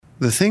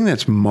The thing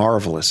that's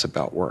marvelous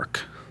about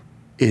work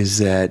is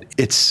that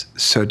it's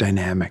so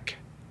dynamic.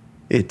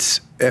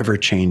 It's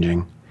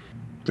ever-changing.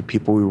 The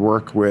people we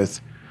work with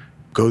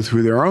go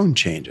through their own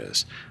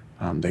changes.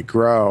 They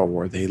grow,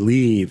 or they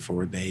leave,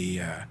 or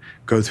they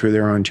go through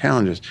their own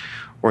challenges,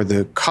 or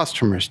the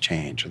customers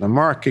change, or the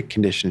market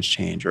conditions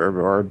change,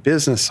 or a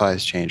business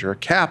size change, or a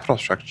capital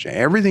structure change.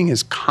 Everything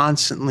is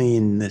constantly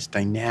in this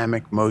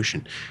dynamic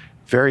motion,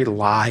 very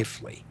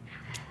lively.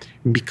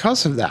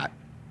 Because of that,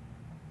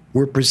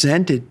 we're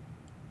presented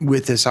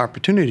with this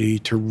opportunity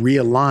to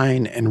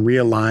realign and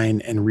realign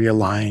and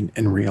realign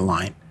and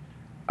realign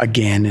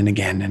again and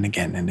again and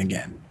again and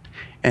again.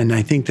 And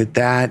I think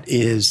that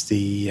is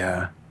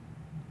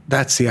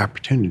that's the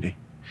opportunity.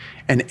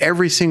 And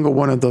every single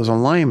one of those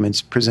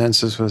alignments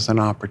presents us with an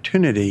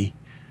opportunity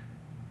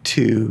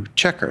to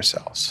check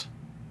ourselves.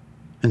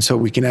 And so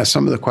we can ask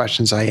some of the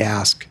questions I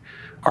ask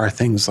are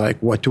things like,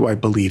 what do I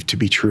believe to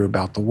be true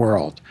about the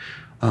world?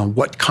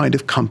 What kind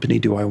of company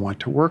do I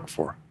want to work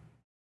for?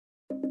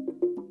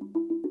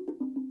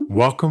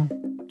 Welcome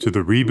to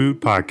the Reboot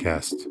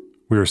podcast.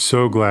 We are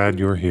so glad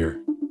you're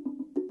here.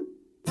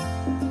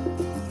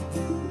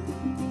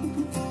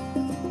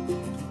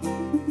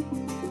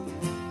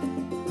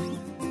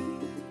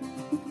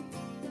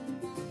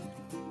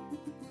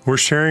 We're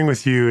sharing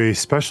with you a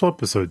special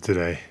episode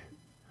today.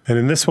 And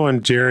in this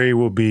one, Jerry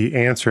will be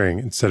answering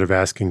instead of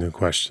asking the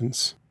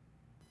questions.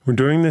 We're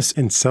doing this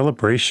in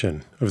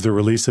celebration of the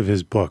release of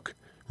his book,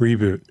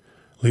 Reboot,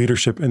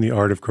 Leadership and the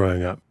Art of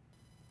Growing Up,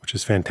 which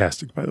is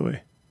fantastic, by the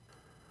way.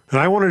 And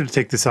I wanted to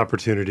take this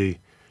opportunity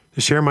to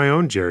share my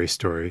own Jerry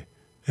story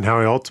and how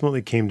I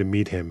ultimately came to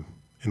meet him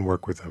and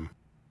work with him.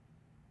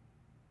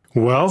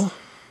 Well,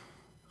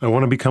 I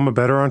want to become a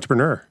better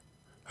entrepreneur,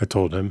 I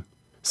told him,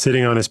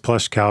 sitting on his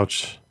plush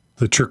couch,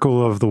 the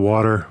trickle of the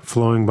water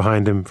flowing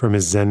behind him from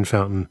his Zen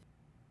fountain,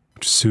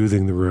 which was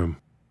soothing the room.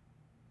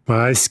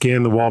 My eyes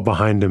scanned the wall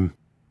behind him,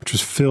 which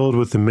was filled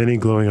with the many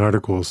glowing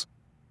articles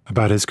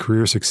about his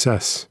career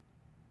success.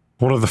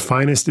 One of the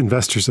finest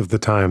investors of the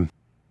time.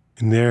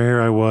 And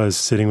there I was,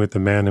 sitting with the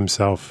man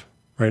himself,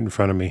 right in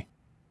front of me.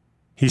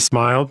 He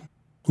smiled,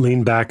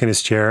 leaned back in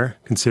his chair,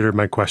 considered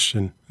my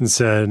question, and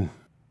said,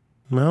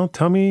 "Well,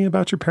 tell me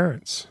about your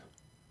parents."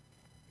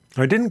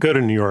 I didn't go to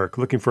New York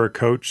looking for a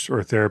coach or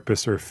a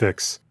therapist or a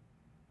fix.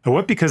 I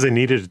went because I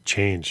needed a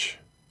change,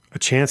 a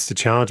chance to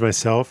challenge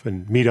myself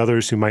and meet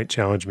others who might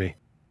challenge me.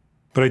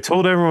 But I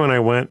told everyone I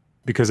went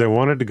because I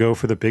wanted to go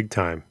for the big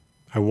time.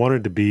 I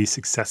wanted to be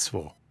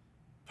successful.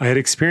 I had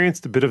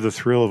experienced a bit of the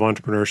thrill of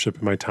entrepreneurship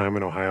in my time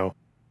in Ohio,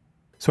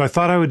 so I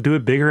thought I would do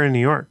it bigger in New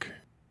York.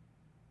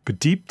 But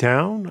deep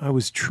down, I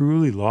was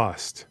truly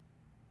lost.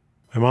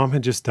 My mom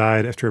had just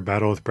died after a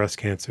battle with breast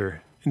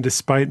cancer, and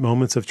despite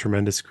moments of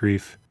tremendous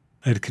grief,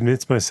 I had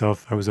convinced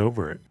myself I was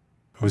over it.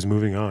 I was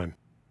moving on.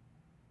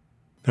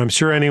 Now, I'm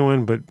sure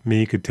anyone but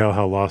me could tell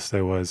how lost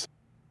I was.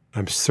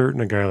 I'm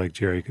certain a guy like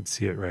Jerry could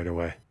see it right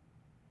away.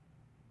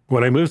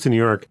 When I moved to New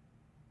York,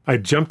 I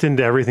jumped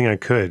into everything I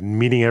could,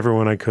 meeting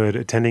everyone I could,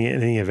 attending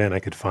any event I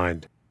could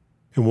find.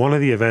 And one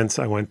of the events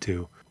I went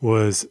to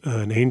was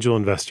an angel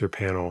investor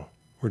panel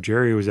where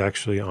Jerry was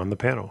actually on the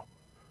panel.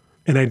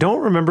 And I don't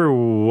remember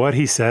what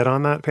he said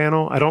on that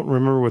panel. I don't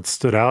remember what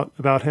stood out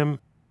about him,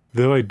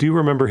 though I do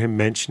remember him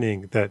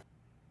mentioning that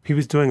he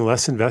was doing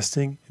less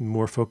investing and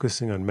more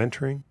focusing on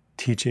mentoring,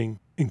 teaching,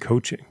 and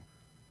coaching.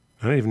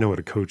 I didn't even know what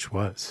a coach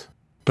was,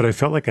 but I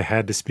felt like I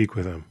had to speak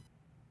with him.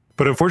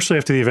 But unfortunately,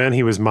 after the event,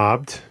 he was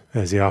mobbed,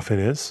 as he often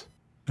is,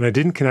 and I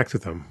didn't connect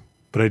with him.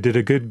 But I did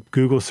a good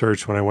Google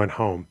search when I went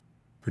home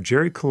for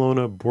Jerry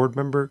Colonna, board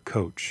member,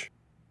 coach.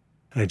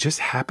 And I just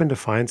happened to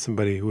find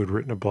somebody who had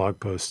written a blog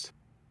post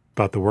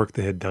about the work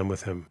they had done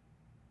with him.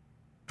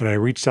 And I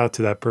reached out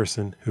to that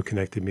person who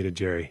connected me to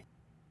Jerry.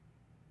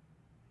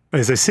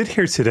 As I sit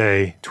here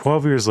today,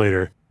 12 years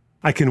later,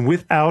 I can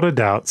without a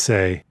doubt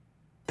say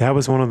that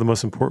was one of the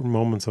most important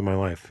moments of my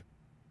life.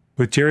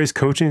 With Jerry's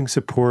coaching,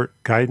 support,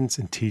 guidance,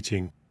 and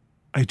teaching,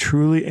 I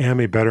truly am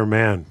a better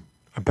man,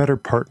 a better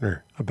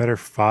partner, a better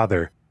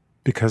father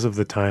because of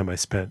the time I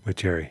spent with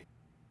Jerry.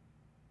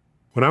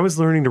 When I was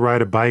learning to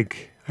ride a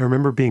bike, I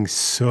remember being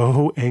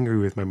so angry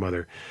with my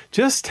mother.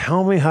 "Just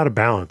tell me how to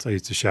balance," I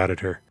used to shout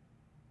at her.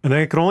 And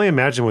I could only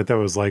imagine what that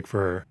was like for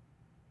her,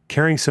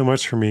 caring so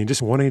much for me and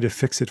just wanting to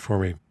fix it for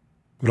me.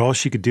 But all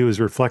she could do is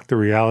reflect the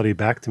reality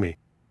back to me.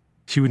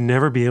 She would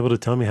never be able to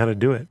tell me how to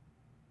do it.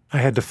 I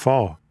had to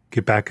fall,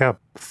 get back up,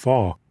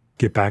 fall,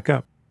 get back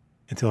up,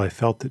 until I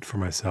felt it for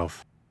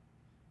myself.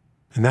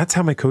 And that's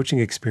how my coaching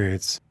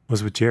experience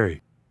was with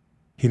Jerry.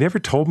 He never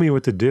told me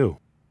what to do.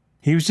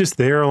 He was just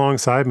there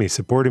alongside me,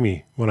 supporting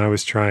me when I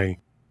was trying,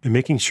 and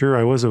making sure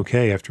I was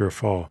okay after a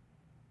fall.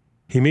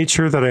 He made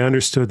sure that I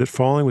understood that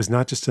falling was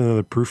not just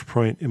another proof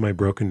point in my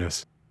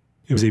brokenness.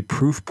 It was a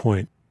proof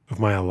point of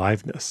my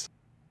aliveness.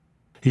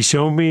 He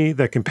showed me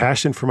that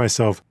compassion for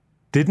myself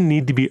didn't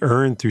need to be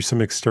earned through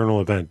some external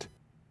event.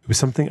 It was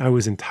something I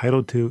was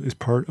entitled to as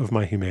part of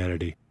my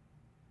humanity.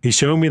 He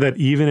showed me that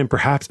even and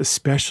perhaps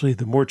especially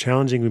the more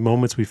challenging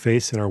moments we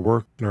face in our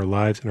work, in our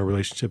lives, in our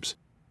relationships,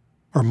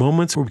 are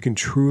moments where we can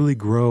truly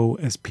grow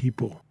as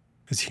people,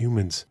 as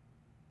humans.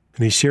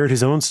 And he shared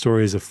his own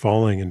stories of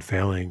falling and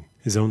failing,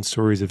 his own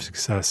stories of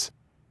success.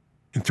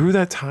 And through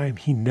that time,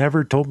 he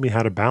never told me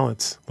how to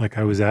balance like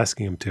I was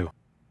asking him to.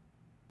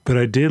 But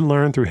I did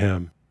learn through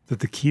him that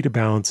the key to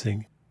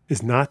balancing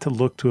is not to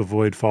look to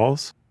avoid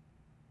falls,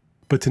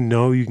 but to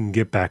know you can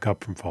get back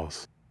up from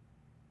falls.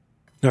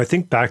 Now, I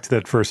think back to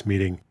that first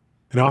meeting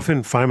and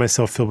often find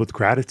myself filled with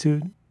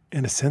gratitude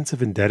and a sense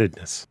of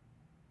indebtedness.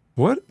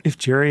 What if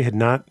Jerry had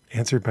not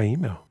answered my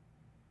email?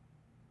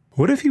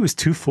 What if he was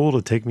too full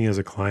to take me as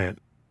a client?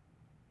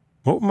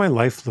 What would my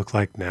life look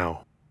like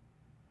now?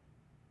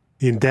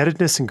 The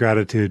indebtedness and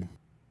gratitude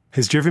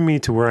has driven me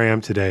to where I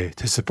am today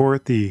to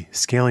support the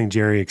Scaling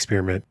Jerry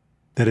experiment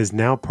that is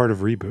now part of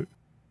Reboot,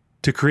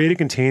 to create a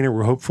container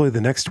where hopefully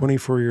the next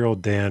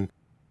 24-year-old Dan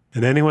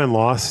and anyone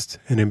lost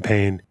and in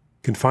pain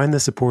can find the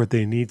support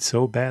they need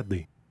so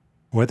badly,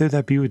 whether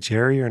that be with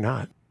Jerry or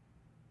not.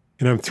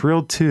 And I'm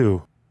thrilled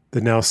too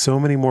that now so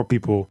many more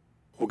people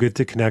will get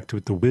to connect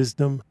with the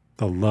wisdom,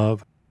 the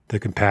love, the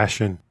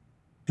compassion,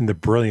 and the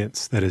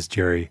brilliance that is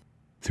Jerry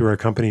through our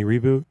company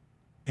Reboot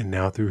and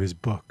now through his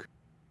book,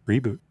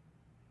 Reboot.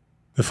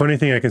 The funny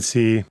thing I can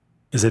see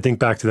as I think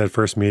back to that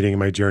first meeting and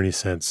my journey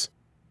since,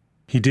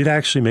 he did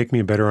actually make me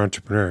a better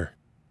entrepreneur.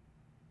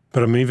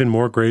 But I'm even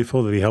more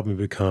grateful that he helped me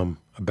become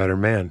a better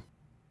man,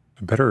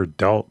 a better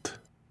adult.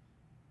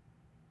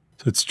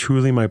 So it's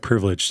truly my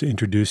privilege to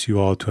introduce you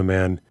all to a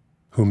man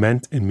who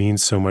meant and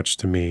means so much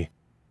to me,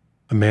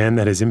 a man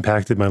that has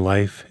impacted my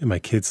life and my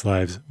kids'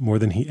 lives more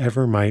than he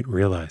ever might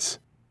realize,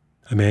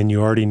 a man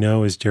you already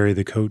know as Jerry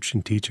the coach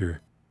and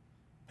teacher.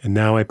 And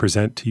now I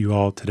present to you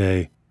all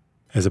today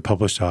as a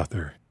published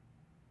author,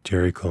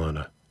 Jerry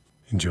Colonna.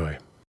 Enjoy.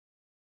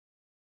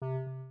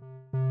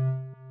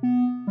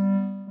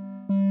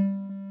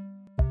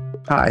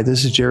 Hi,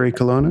 this is Jerry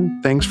Colonna.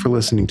 Thanks for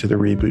listening to the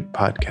Reboot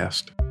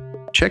podcast.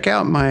 Check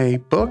out my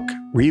book,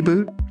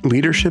 Reboot,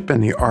 Leadership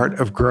and the Art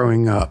of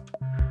Growing Up.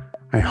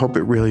 I hope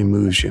it really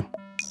moves you.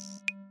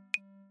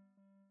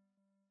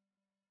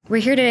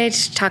 We're here today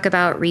to talk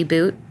about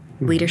Reboot,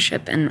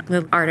 Leadership and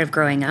the Art of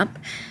Growing Up.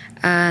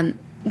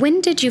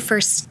 When did you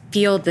first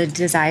feel the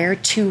desire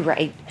to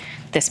write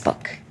this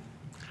book?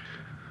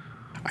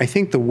 I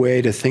think the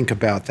way to think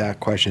about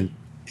that question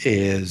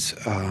is,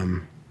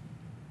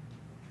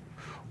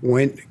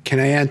 when can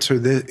I answer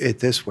it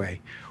this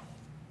way?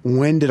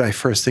 When did I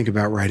first think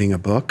about writing a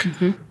book?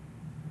 Mm-hmm.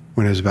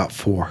 When I was about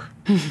 4.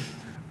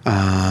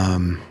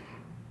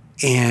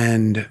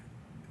 And,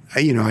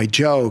 I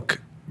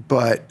joke,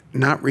 but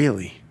not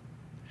really.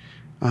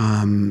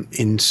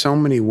 In so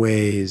many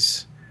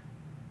ways,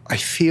 I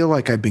feel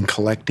like I've been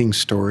collecting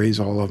stories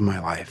all of my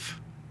life.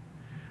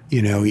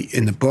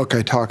 In the book,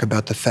 I talk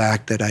about the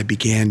fact that I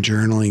began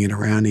journaling at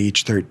around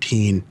age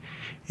 13.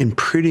 And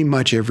pretty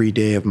much every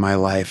day of my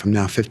life, I'm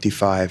now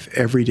 55,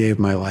 every day of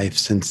my life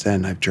since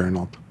then, I've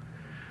journaled.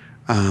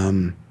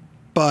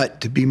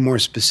 But to be more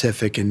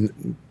specific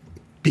and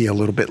be a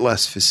little bit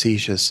less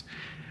facetious,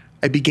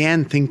 I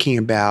began thinking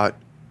about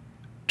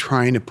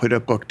trying to put a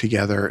book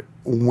together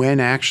when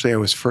actually I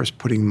was first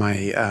putting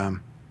my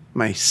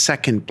my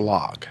second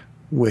blog,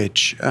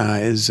 which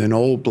is an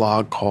old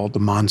blog called The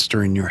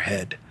Monster in Your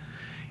Head.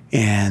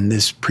 And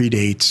this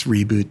predates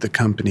Reboot, the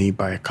company,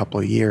 by a couple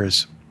of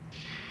years.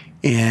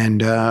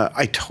 And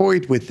I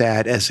toyed with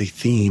that as a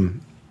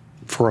theme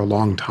for a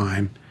long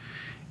time.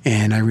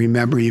 And I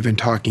remember even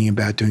talking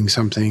about doing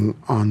something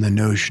on the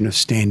notion of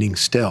standing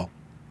still.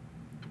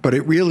 But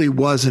it really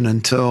wasn't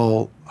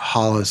until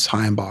Hollis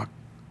Heimbach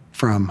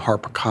from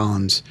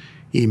HarperCollins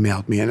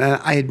emailed me, and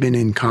I had been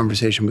in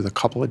conversation with a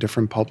couple of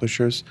different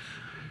publishers,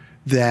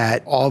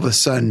 that all of a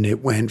sudden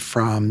it went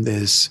from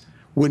this,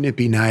 wouldn't it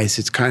be nice,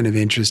 it's kind of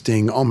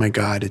interesting, oh my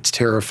God, it's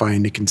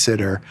terrifying to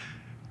consider,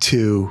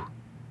 to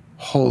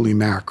holy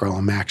mackerel,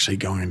 I'm actually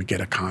going to get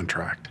a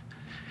contract.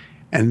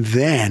 And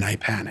then I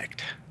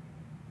panicked,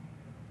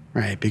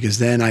 right? Because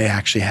then I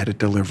actually had a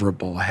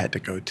deliverable I had to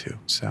go to,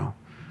 so.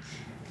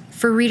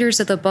 For readers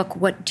of the book,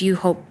 what do you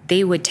hope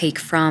they would take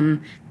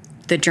from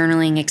the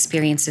journaling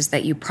experiences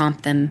that you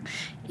prompt them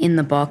in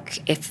the book?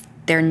 If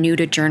they're new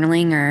to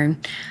journaling, or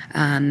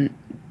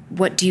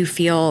what do you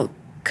feel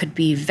could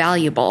be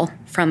valuable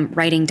from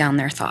writing down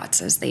their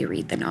thoughts as they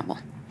read the novel?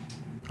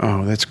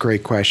 Oh, that's a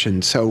great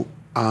question. So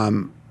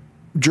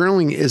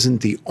journaling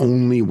isn't the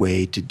only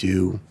way to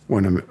do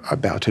what I'm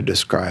about to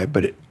describe,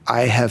 but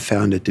I have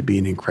found it to be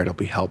an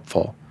incredibly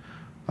helpful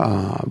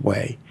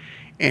way.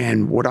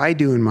 And what I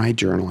do in my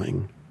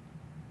journaling,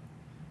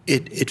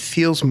 it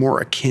feels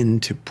more akin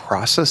to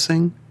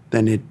processing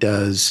than it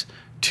does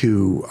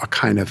to a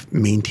kind of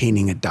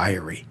maintaining a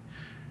diary.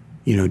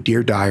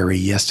 Dear diary,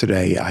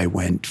 yesterday I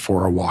went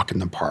for a walk in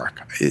the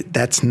park.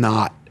 That's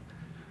not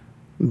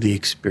the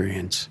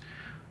experience.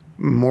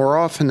 More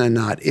often than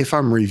not, if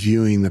I'm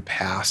reviewing the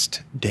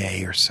past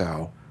day or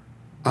so,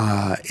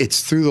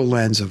 it's through the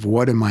lens of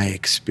what am I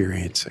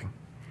experiencing?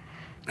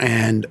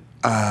 And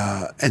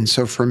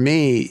so for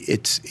me,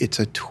 it's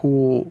a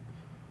tool.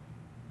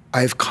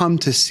 I've come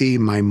to see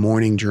my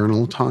morning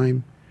journal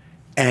time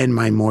and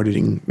my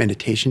morning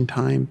meditation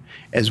time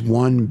as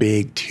one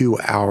big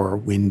 2-hour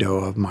window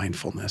of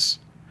mindfulness,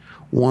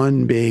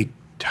 one big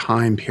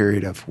time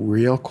period of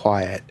real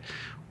quiet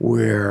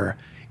where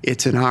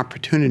it's an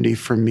opportunity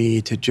for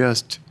me to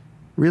just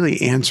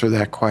really answer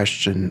that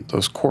question,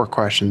 those core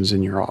questions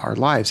in our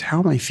lives. How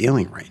am I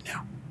feeling right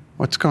now?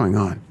 What's going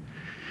on?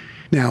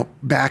 Now,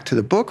 back to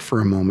the book for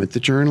a moment, the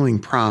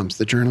journaling prompts,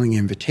 the journaling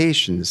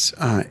invitations,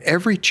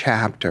 every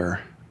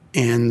chapter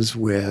ends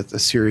with a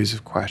series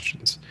of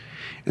questions.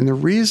 And the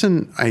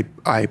reason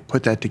I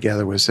put that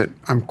together was that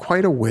I'm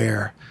quite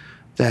aware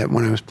that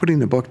when I was putting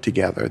the book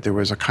together, there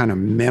was a kind of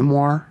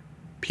memoir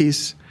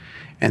piece,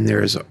 and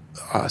there's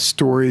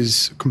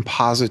stories,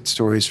 composite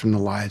stories from the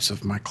lives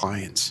of my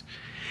clients.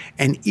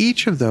 And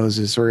each of those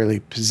is really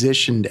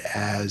positioned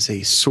as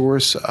a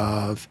source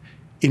of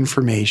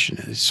information,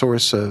 a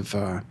source of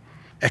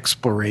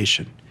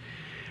exploration.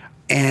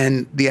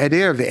 And the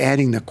idea of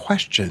adding the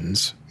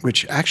questions,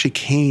 which actually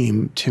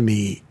came to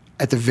me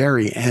at the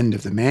very end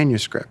of the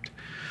manuscript,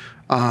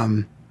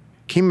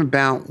 came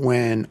about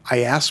when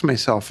I asked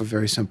myself a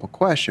very simple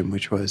question,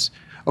 which was,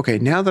 okay,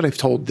 now that I've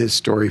told this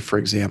story, for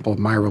example, of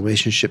my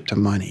relationship to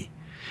money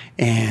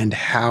and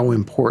how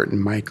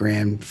important my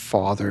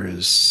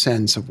grandfather's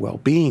sense of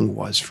well-being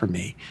was for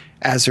me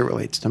as it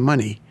relates to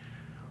money,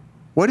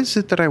 what is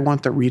it that I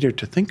want the reader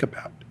to think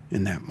about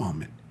in that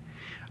moment?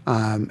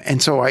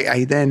 And so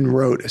I then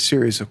wrote a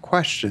series of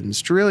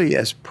questions really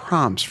as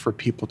prompts for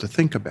people to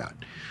think about.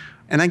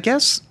 And I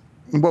guess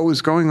what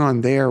was going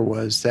on there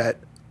was that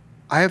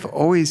I've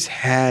always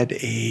had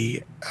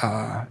a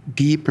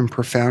deep and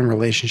profound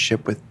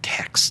relationship with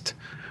text,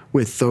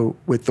 with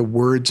the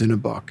words in a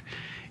book.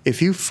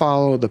 If you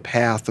follow the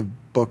path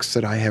of books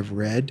that I have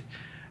read,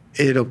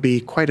 it'll be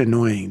quite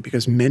annoying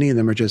because many of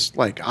them are just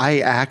like, I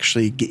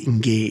actually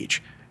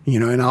engage,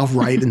 and I'll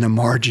write in the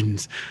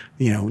margins,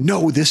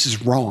 no, this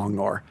is wrong,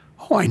 or,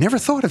 oh, I never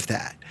thought of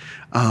that.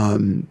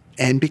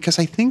 And because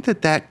I think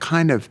that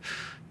kind of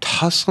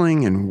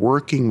tussling and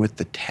working with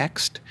the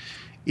text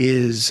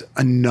is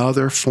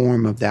another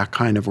form of that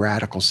kind of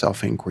radical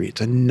self-inquiry.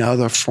 It's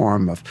another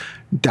form of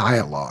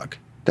dialogue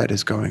that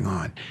is going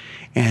on.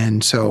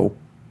 And so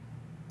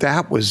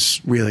that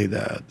was really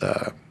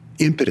the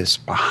impetus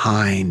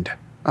behind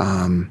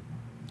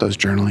those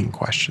journaling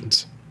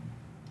questions.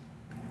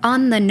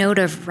 On the note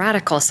of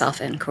radical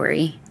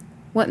self-inquiry,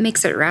 what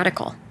makes it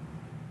radical?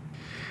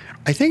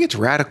 I think it's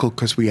radical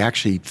because we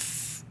actually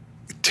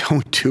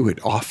don't do it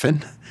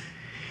often.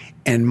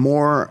 And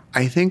more,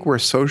 I think we're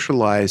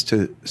socialized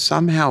to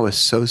somehow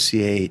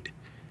associate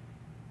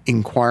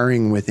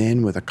inquiring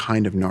within with a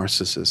kind of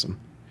narcissism,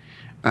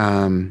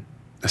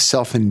 a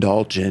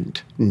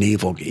self-indulgent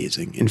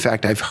navel-gazing. In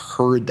fact, I've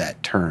heard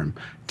that term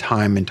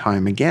time and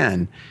time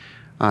again,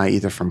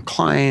 either from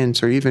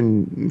clients or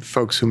even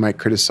folks who might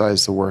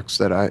criticize the works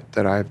that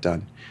I've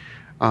done.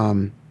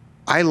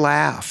 I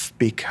laugh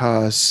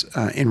because,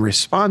 in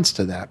response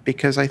to that,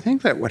 because I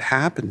think that what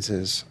happens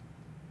is,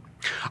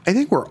 I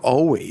think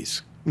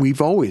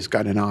we've always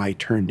got an eye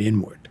turned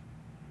inward.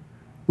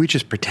 We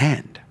just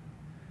pretend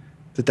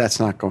that that's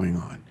not going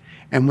on.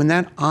 And when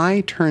that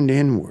eye turned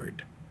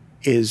inward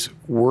is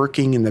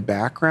working in the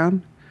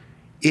background,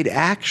 it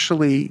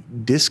actually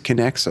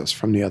disconnects us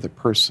from the other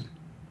person.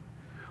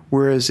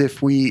 Whereas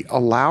if we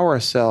allow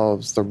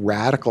ourselves the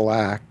radical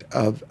act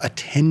of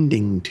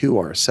attending to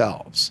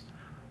ourselves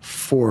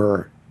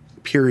for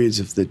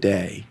periods of the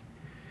day,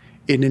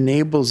 it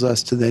enables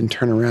us to then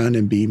turn around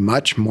and be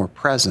much more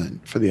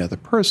present for the other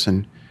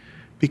person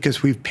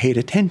because we've paid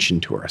attention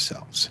to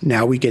ourselves.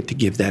 Now we get to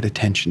give that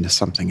attention to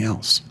something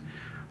else.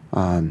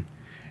 And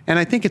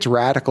I think it's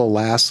radical,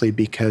 lastly,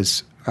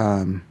 because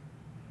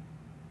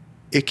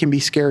it can be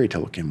scary to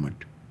look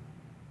inward.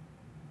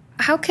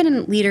 How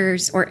can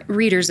leaders or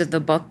readers of the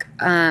book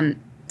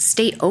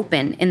stay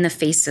open in the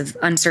face of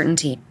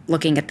uncertainty,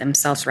 looking at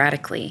themselves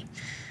radically?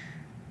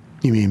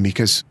 You mean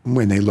because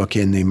when they look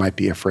in, they might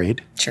be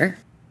afraid? Sure.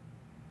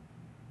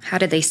 How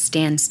do they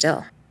stand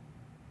still?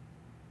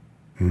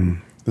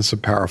 That's a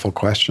powerful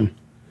question.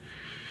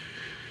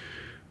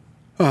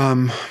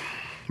 Well,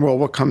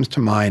 what comes to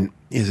mind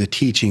is a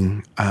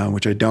teaching,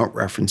 which I don't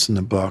reference in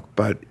the book,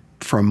 but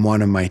from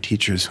one of my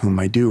teachers whom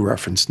I do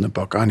reference in the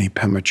book, Ani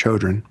Pema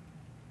Chodron.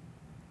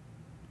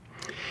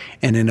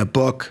 And in a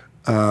book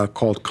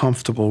called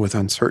Comfortable with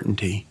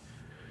Uncertainty,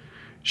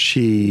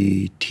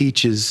 she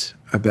teaches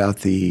about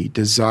the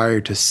desire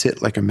to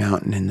sit like a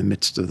mountain in the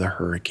midst of the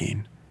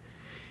hurricane.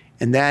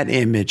 And that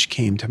image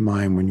came to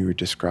mind when you were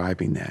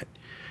describing that.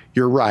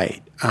 You're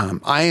right.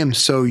 I am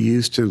so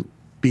used to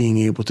being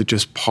able to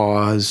just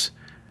pause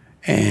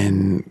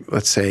and,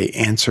 let's say,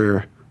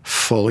 answer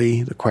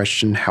fully the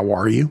question, how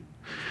are you?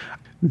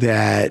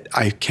 That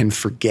I can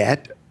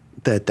forget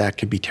that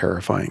could be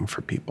terrifying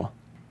for people.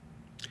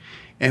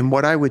 And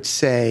what I would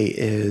say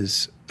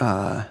is,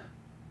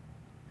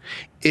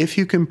 if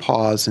you can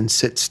pause and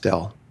sit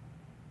still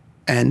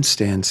and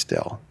stand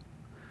still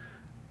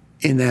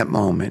in that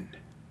moment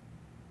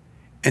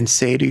and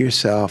say to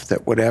yourself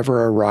that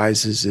whatever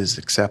arises is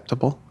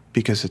acceptable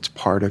because it's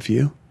part of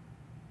you,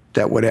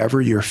 that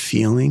whatever you're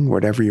feeling,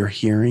 whatever you're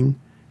hearing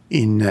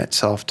in that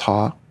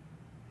self-talk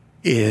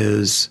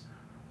is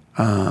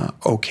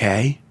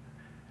okay,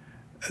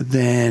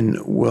 then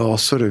we'll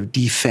sort of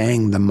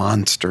defang the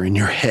monster in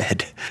your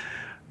head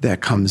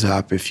that comes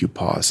up if you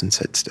pause and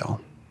sit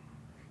still.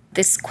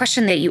 This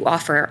question that you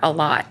offer a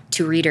lot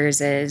to readers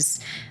is,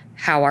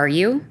 how are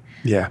you?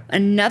 Yeah.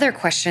 Another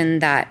question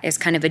that is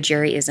kind of a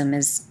Jerryism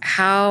is,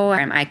 how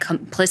am I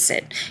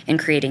complicit in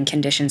creating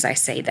conditions I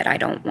say that I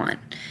don't want?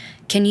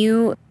 Can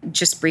you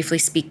just briefly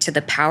speak to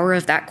the power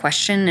of that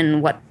question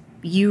and what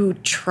you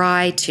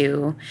try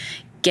to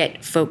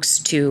get folks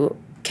to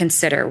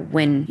consider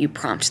when you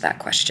prompt that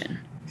question?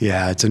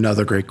 Yeah, it's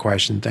another great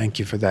question. Thank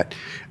you for that.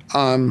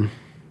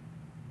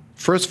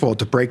 First of all,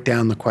 to break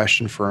down the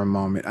question for a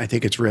moment, I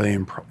think it's really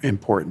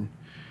important.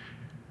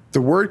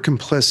 The word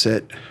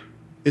complicit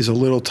is a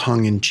little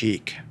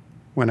tongue-in-cheek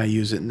when I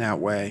use it in that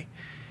way,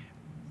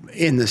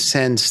 in the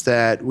sense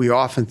that we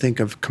often think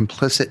of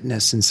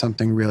complicitness in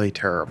something really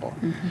terrible.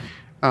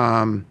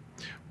 Mm-hmm.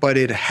 But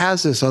it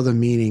has this other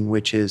meaning,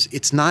 which is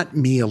it's not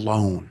me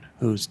alone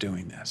who's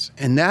doing this.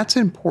 And that's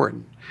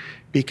important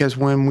because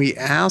when we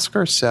ask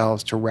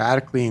ourselves to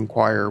radically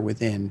inquire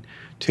within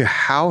to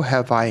how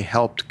have I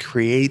helped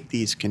create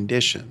these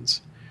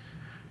conditions,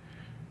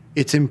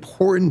 it's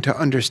important to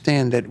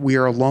understand that we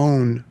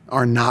alone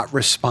are not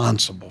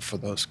responsible for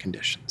those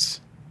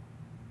conditions.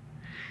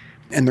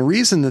 And the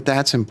reason that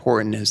that's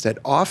important is that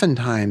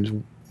oftentimes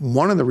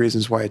one of the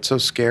reasons why it's so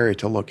scary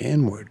to look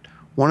inward,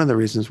 one of the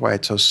reasons why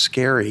it's so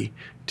scary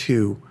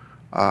to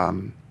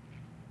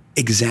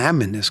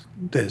examine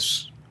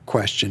this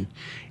question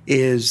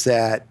is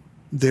that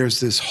there's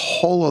this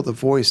whole other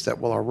voice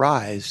that will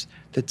arise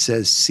that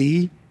says,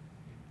 see,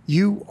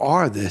 you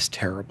are this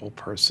terrible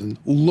person.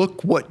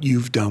 Look what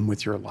you've done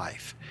with your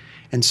life.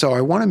 And so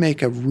I want to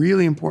make a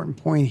really important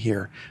point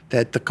here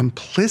that the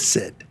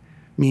complicit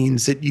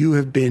means that you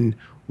have been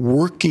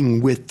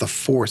working with the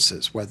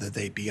forces, whether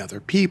they be other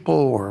people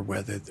or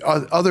whether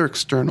other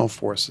external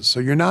forces. So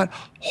you're not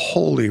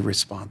wholly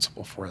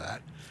responsible for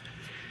that.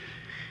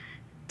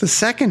 The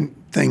second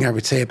thing I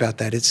would say about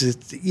that is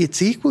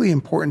it's equally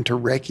important to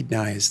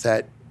recognize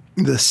that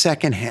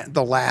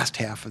the last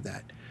half of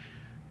that,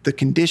 the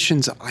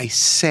conditions I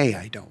say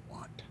I don't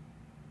want,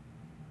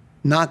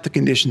 not the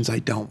conditions I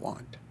don't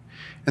want.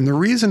 And the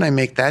reason I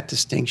make that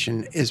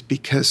distinction is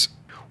because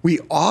we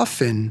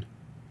often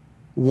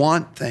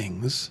want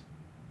things,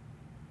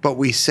 but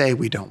we say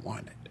we don't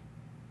want it.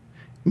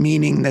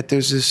 Meaning that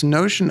there's this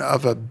notion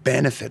of a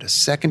benefit, a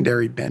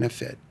secondary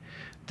benefit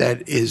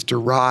that is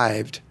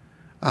derived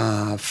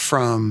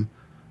from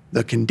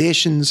the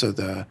conditions or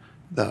the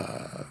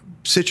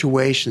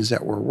situations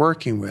that we're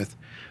working with,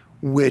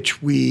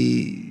 which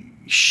we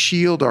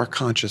shield our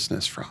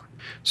consciousness from.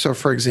 So,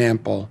 for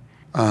example,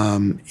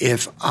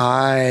 if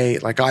I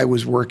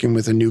was working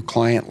with a new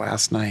client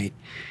last night,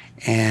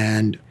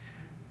 and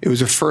it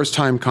was a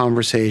first-time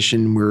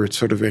conversation. We were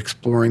sort of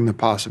exploring the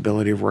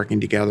possibility of working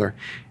together.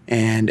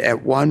 And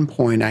at one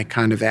point, I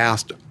kind of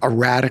asked a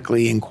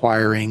radically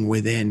inquiring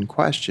within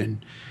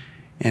question.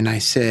 And I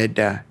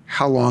said,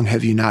 how long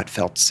have you not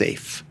felt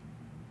safe?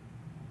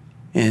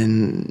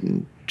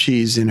 And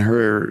she's in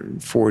her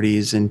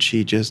 40s, and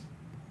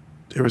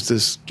there was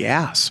this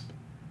gasp.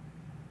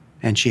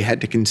 And she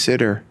had to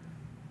consider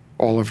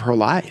all of her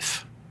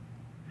life.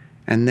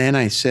 And then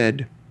I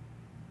said,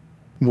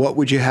 what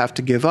would you have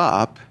to give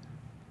up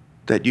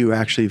that you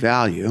actually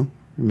value?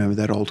 Remember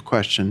that old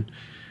question,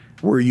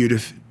 were you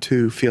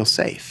to feel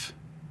safe?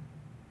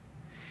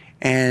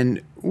 And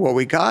what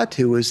we got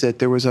to was that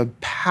there was a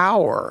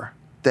power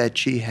that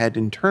she had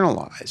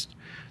internalized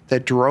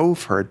that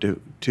drove her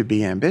to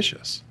be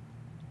ambitious.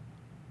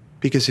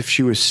 Because if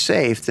she was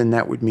safe, then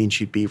that would mean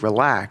she'd be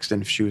relaxed.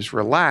 And if she was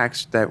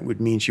relaxed, that would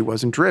mean she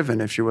wasn't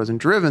driven. If she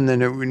wasn't driven,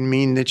 then it would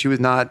mean that she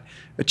was not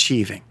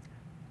achieving.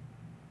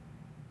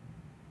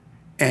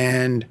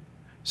 And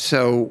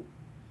so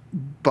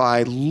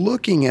by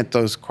looking at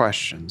those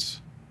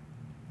questions,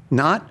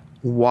 not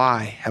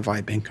why have I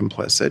been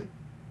complicit,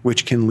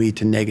 which can lead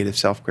to negative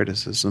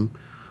self-criticism,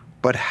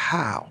 but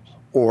how,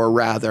 or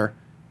rather,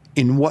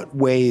 in what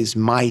ways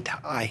might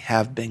I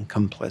have been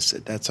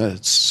complicit? That's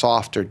a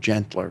softer,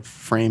 gentler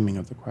framing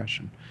of the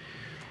question.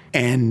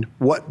 And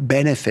what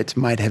benefits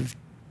might have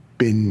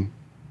been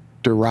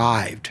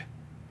derived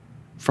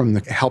from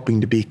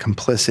helping to be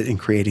complicit in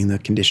creating the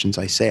conditions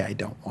I say I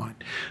don't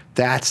want.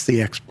 That's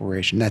the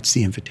exploration. That's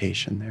the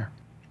invitation there.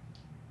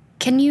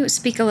 Can you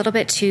speak a little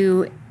bit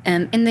to,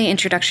 in the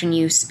introduction,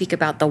 you speak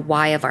about the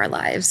why of our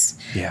lives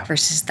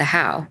versus the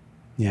how.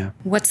 Yeah.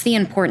 What's the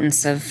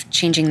importance of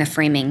changing the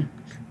framing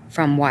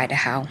from why to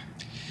how?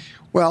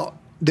 Well,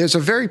 there's a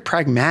very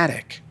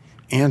pragmatic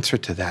answer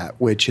to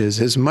that, which is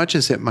as much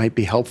as it might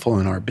be helpful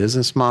in our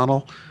business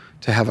model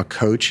to have a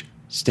coach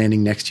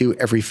standing next to you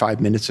every 5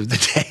 minutes of the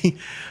day,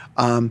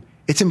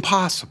 it's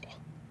impossible.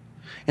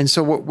 And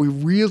so what we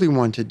really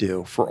want to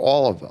do for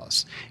all of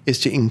us is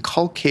to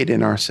inculcate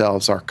in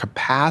ourselves our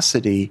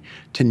capacity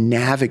to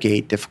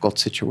navigate difficult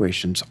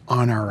situations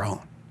on our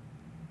own.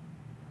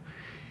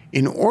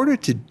 In order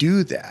to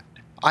do that,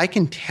 I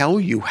can tell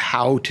you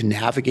how to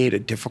navigate a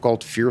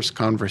difficult, fierce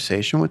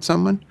conversation with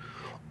someone,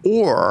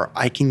 or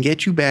I can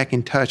get you back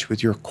in touch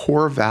with your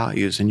core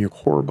values and your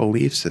core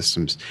belief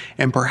systems,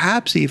 and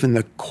perhaps even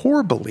the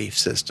core belief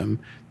system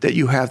that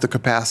you have the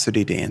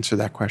capacity to answer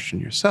that question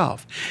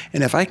yourself.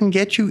 And if I can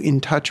get you in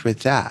touch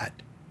with that,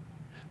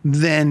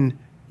 then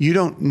you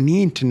don't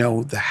need to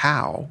know the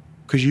how,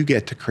 because you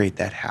get to create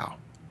that how,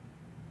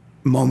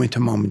 moment to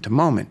moment to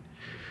moment.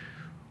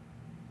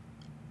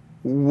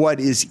 What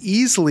is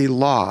easily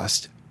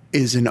lost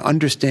is an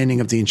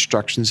understanding of the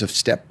instructions of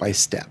step by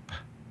step.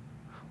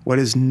 What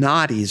is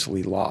not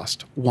easily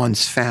lost,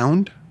 once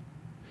found,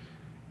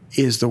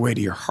 is the way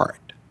to your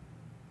heart.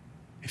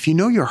 If you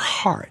know your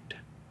heart,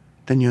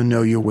 then you'll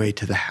know your way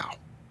to the how.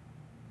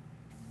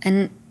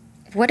 And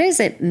what does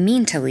it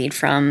mean to lead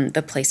from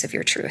the place of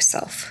your truest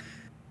self?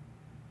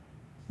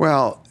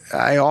 Well,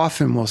 I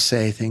often will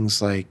say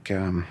things like,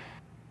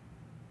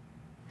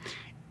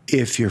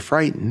 if you're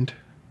frightened,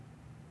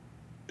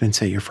 then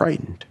say you're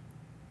frightened.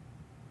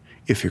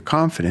 If you're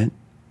confident,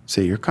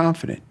 say you're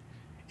confident.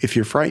 If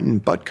you're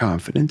frightened but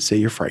confident, say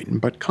you're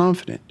frightened but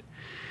confident.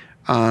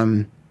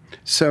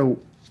 So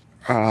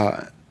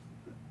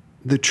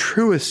the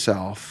truest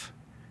self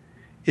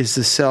is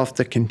the self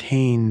that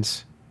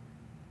contains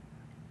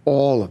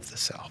all of the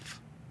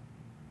self,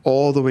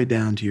 all the way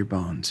down to your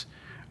bones.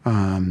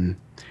 As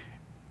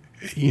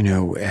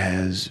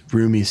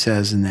Rumi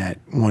says in that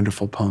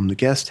wonderful poem, The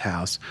Guest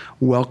House,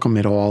 welcome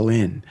it all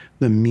in,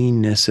 the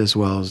meanness as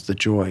well as the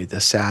joy,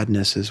 the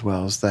sadness as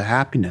well as the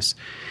happiness,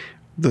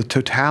 the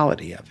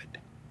totality of it.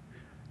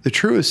 The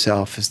truest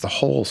self is the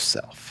whole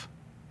self.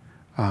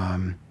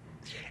 And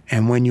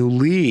when you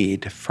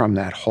lead from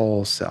that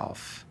whole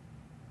self,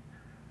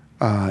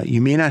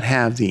 you may not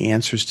have the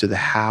answers to the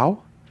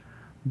how,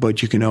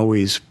 but you can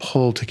always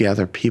pull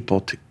together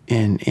people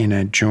in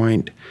a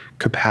joint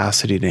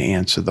capacity to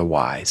answer the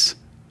whys,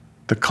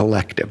 the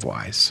collective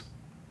whys.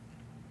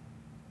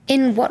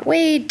 In what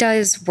way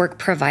does work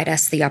provide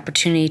us the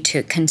opportunity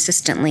to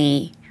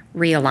consistently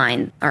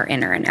realign our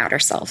inner and outer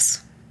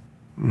selves?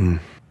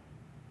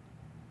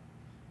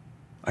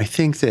 I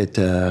think that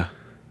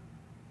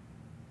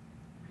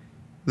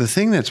the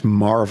thing that's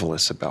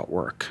marvelous about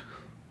work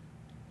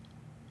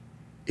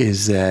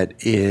is that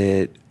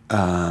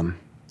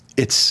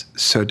it's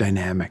so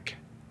dynamic.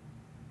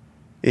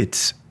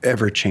 It's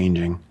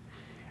ever-changing.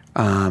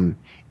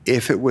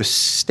 If it was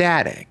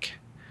static,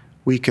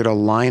 we could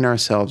align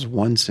ourselves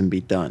once and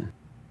be done.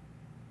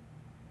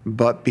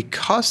 But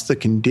because the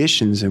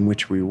conditions in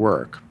which we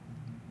work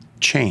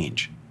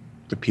change,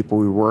 the people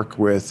we work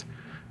with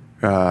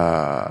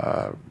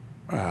go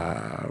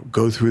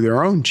through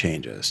their own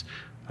changes.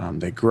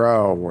 They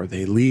grow, or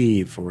they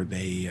leave, or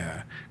they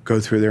go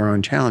through their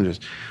own challenges,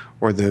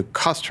 or the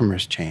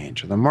customers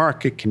change, or the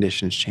market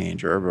conditions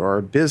change, or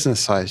a business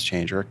size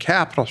change, or a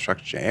capital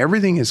structure change.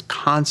 Everything is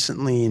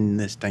constantly in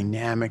this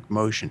dynamic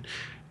motion,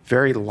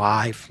 very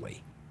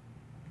lively.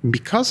 And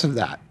because of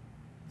that,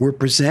 we're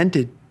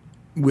presented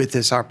with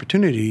this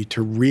opportunity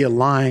to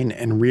realign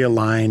and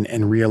realign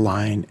and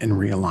realign and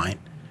realign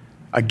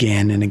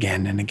again and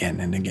again and again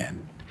and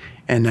again.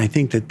 And I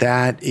think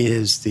that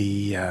is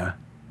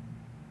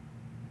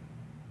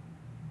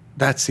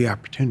that's the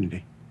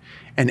opportunity.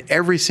 And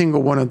every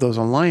single one of those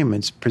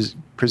alignments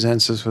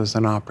presents us with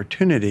an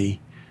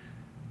opportunity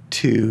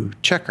to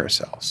check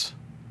ourselves.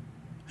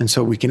 And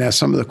so we can ask,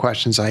 some of the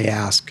questions I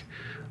ask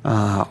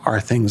are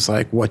things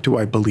like, what do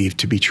I believe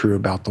to be true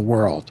about the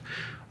world?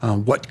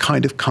 What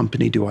kind of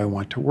company do I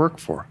want to work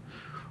for?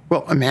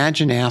 Well,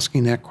 imagine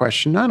asking that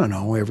question, I don't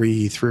know,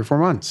 every 3 or 4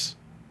 months.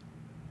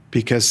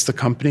 Because the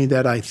company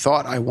that I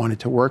thought I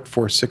wanted to work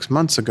for 6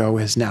 months ago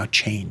has now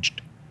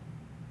changed.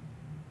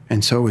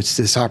 And so it's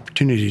this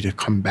opportunity to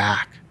come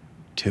back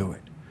to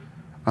it.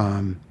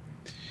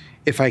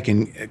 If I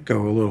can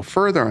go a little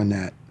further on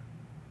that,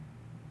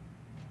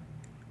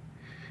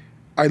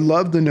 I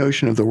love the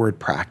notion of the word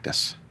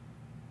practice.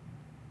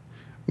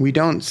 We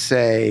don't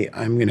say,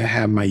 I'm going to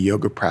have my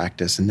yoga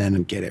practice and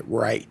then get it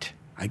right.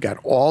 I got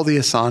all the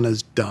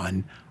asanas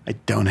done. I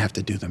don't have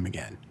to do them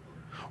again.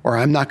 Or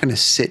I'm not going to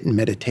sit in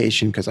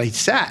meditation because I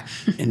sat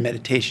in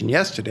meditation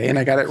yesterday and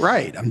I got it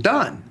right. I'm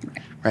done,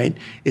 right?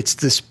 It's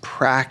this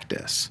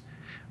practice.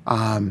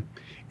 And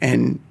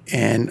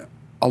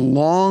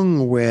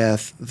along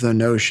with the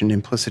notion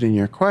implicit in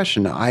your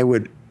question, I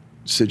would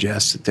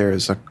suggest that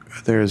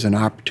there is an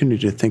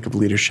opportunity to think of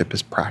leadership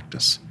as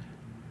practice.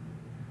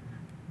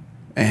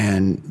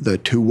 And the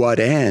to what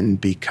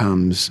end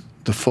becomes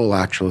the full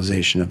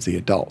actualization of the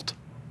adult,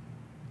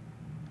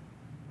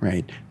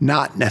 right?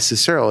 Not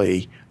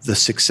necessarily the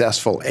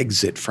successful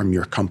exit from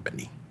your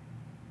company,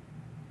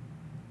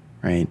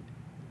 right?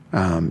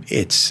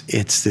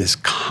 It's this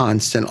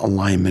constant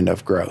alignment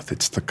of growth.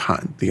 It's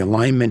the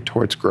alignment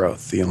towards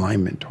growth, the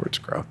alignment towards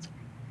growth.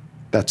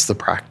 That's the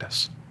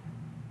practice.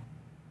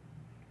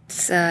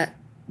 It's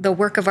the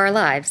work of our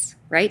lives,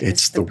 right?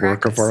 It's the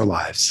work of our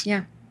lives.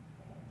 Yeah.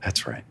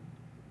 That's right.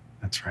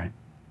 That's right.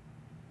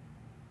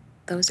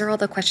 those are all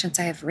the questions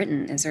I have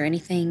written. Is there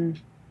anything?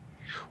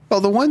 Well,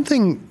 the one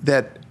thing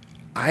that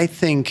I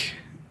think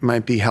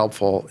might be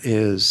helpful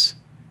is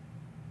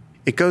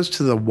it goes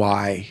to the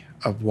why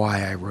of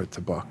why I wrote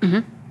the book.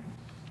 Mm-hmm.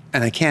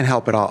 And I can't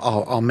help it.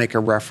 I'll make a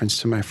reference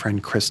to my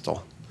friend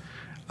Crystal.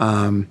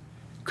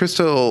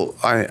 Crystal,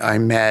 I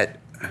met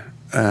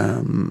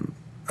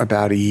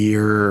about a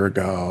year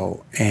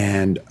ago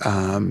and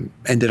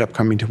ended up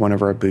coming to one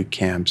of our boot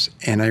camps.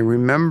 And I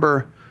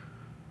remember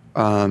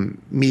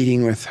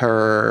meeting with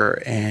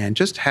her and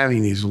just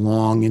having these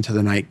long into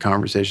the night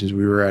conversations.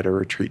 We were at a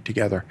retreat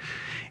together.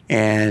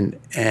 And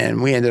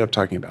we ended up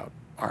talking about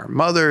our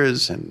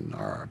mothers and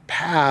our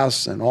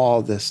past and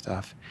all this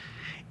stuff.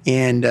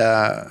 And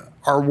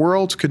our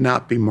worlds could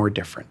not be more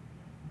different,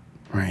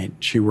 right?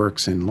 She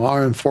works in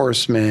law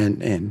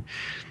enforcement, and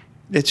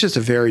it's just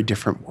a very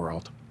different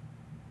world.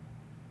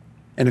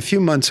 And a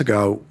few months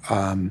ago,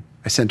 I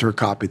sent her a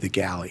copy of The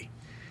Galley.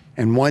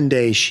 And one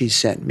day she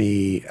sent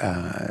me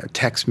a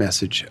text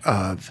message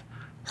of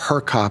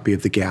her copy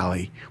of The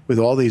Galley with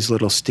all these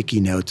little sticky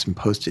notes and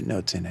Post-it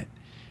notes in it,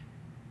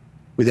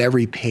 with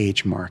every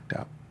page marked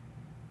up.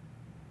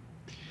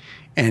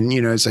 And,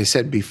 as I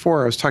said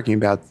before, I was talking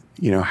about,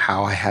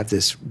 how I have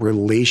this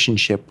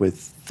relationship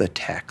with the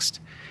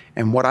text.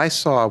 And what I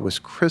saw was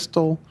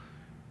Crystal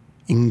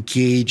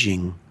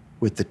engaging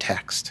with the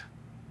text,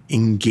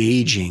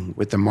 engaging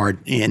with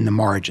in the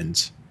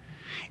margins.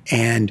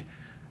 And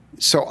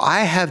so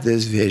I have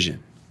this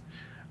vision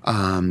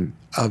of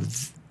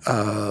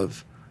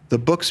the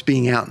books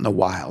being out in the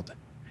wild.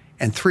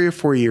 And 3 or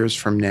 4 years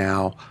from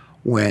now,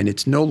 when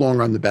it's no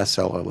longer on the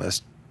bestseller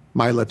list,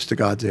 my lips to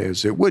God's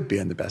ears, it would be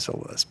on the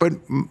bestseller list. But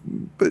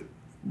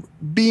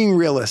being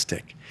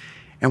realistic.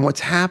 And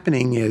what's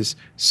happening is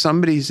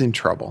somebody's in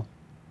trouble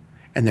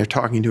and they're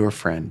talking to a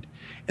friend.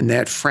 And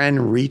that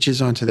friend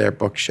reaches onto their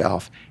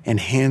bookshelf and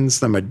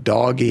hands them a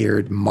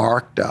dog-eared,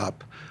 marked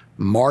up,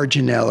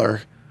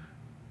 marginella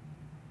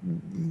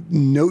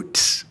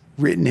notes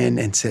written in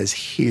and says,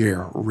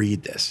 "Here,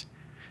 read this."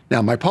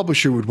 Now, my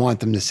publisher would want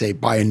them to say,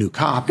 "Buy a new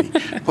copy."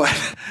 but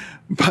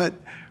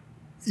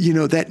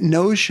that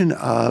notion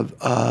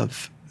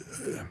of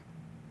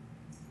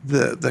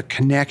the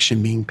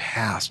connection being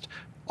passed,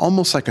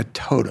 almost like a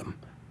totem.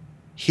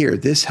 Here,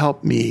 this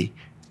helped me.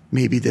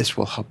 Maybe this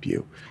will help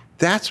you.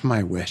 That's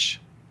my wish.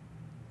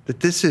 That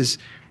this is,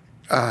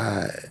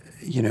 a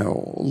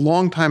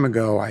long time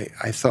ago, I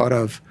thought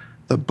of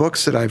the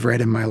books that I've read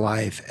in my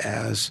life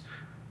as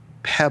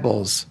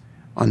pebbles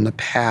on the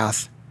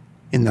path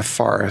in the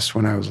forest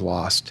when I was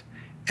lost.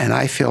 And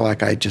I feel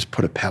like I just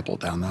put a pebble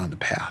down on the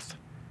path.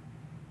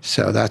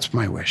 So that's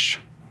my wish.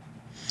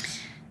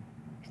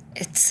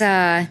 It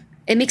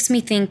makes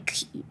me think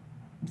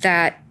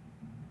that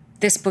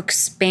this book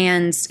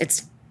spans,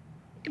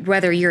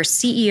 whether you're a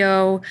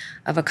CEO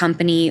of a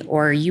company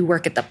or you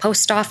work at the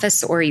post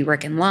office or you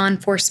work in law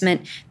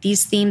enforcement,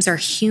 these themes are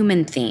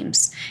human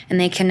themes, and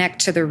they connect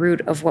to the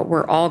root of what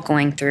we're all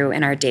going through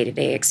in our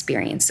day-to-day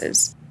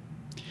experiences.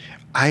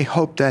 I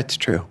hope that's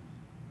true.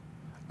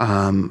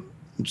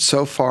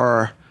 So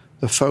far,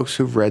 the folks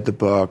who've read the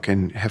book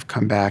and have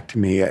come back to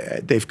me,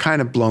 they've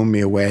kind of blown me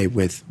away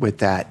with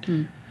that.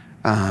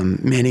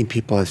 Many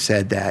people have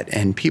said that,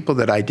 and people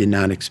that I did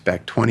not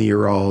expect,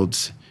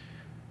 20-year-olds,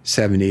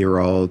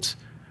 70-year-olds,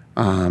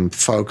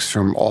 folks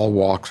from all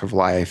walks of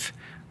life,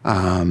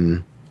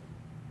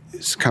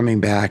 is coming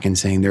back and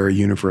saying there are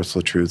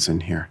universal truths in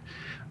here.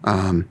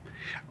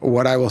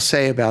 What I will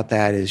say about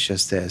that is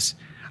just this.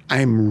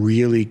 I'm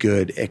really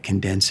good at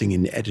condensing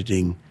and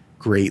editing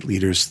great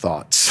leaders'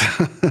 thoughts.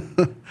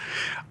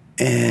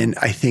 And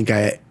I think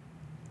that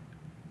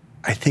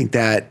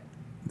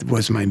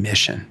was my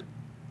mission,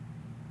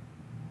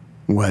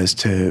 was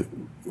to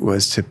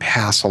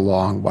pass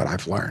along what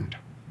I've learned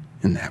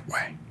in that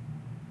way.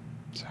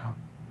 So,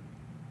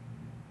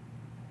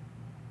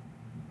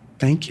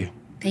 thank you.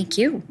 Thank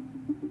you.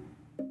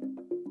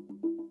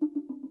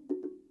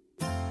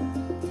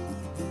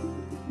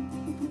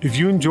 If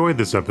you enjoyed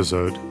this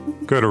episode,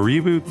 go to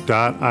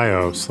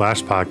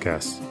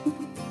reboot.io/podcast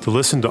to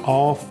listen to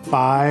all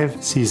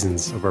 5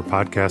 seasons of our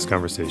podcast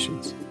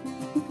conversations.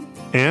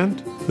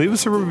 And leave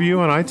us a review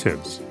on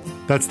iTunes.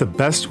 That's the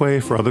best way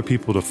for other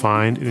people to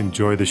find and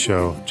enjoy the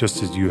show,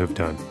 just as you have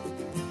done.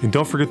 And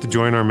don't forget to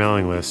join our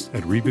mailing list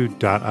at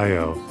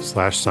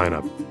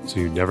reboot.io/signup so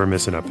you never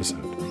miss an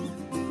episode.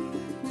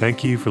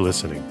 Thank you for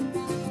listening.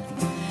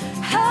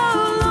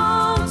 How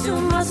long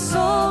till my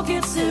soul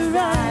gets it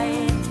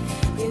right?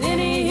 Will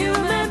any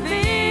human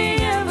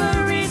being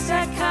ever reach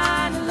that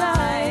kind of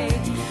light?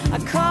 I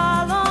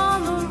call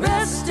on the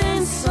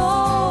resting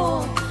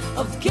soul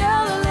of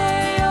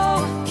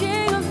Galileo,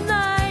 king of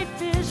night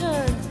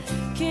vision,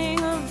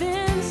 king of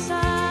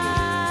insight.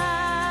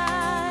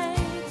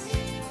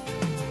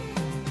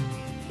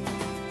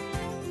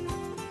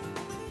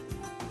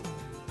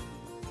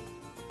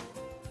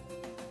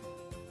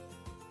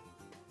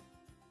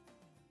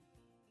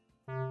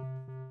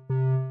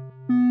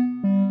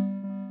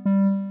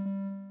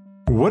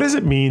 What does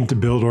it mean to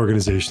build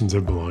organizations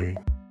of belonging?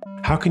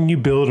 How can you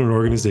build an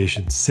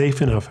organization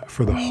safe enough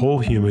for the whole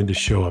human to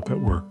show up at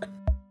work?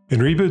 In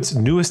Reboot's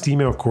newest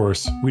email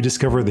course, we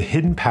discover the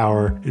hidden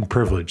power and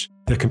privilege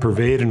that can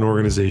pervade an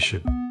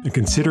organization and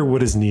consider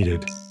what is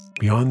needed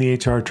beyond the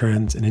HR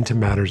trends and into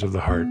matters of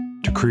the heart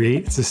to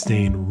create and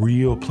sustain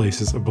real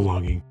places of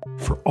belonging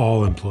for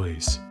all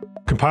employees.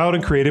 Compiled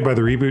and created by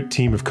the Reboot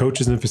team of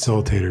coaches and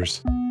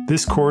facilitators,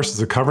 this course is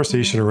a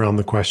conversation around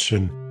the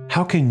question,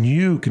 how can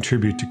you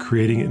contribute to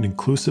creating an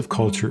inclusive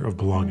culture of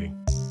belonging?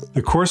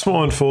 The course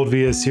will unfold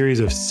via a series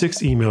of 6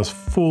 emails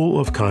full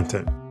of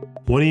content,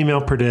 1 email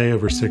per day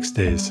over 6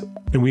 days.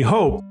 And we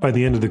hope by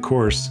the end of the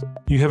course,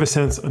 you have a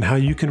sense on how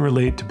you can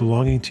relate to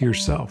belonging to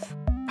yourself,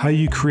 how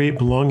you create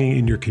belonging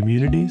in your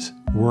communities,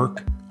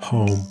 work,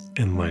 home,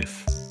 and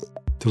life.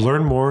 To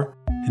learn more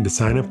and to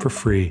sign up for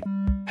free,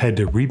 head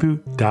to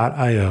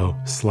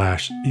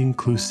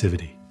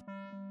reboot.io/inclusivity.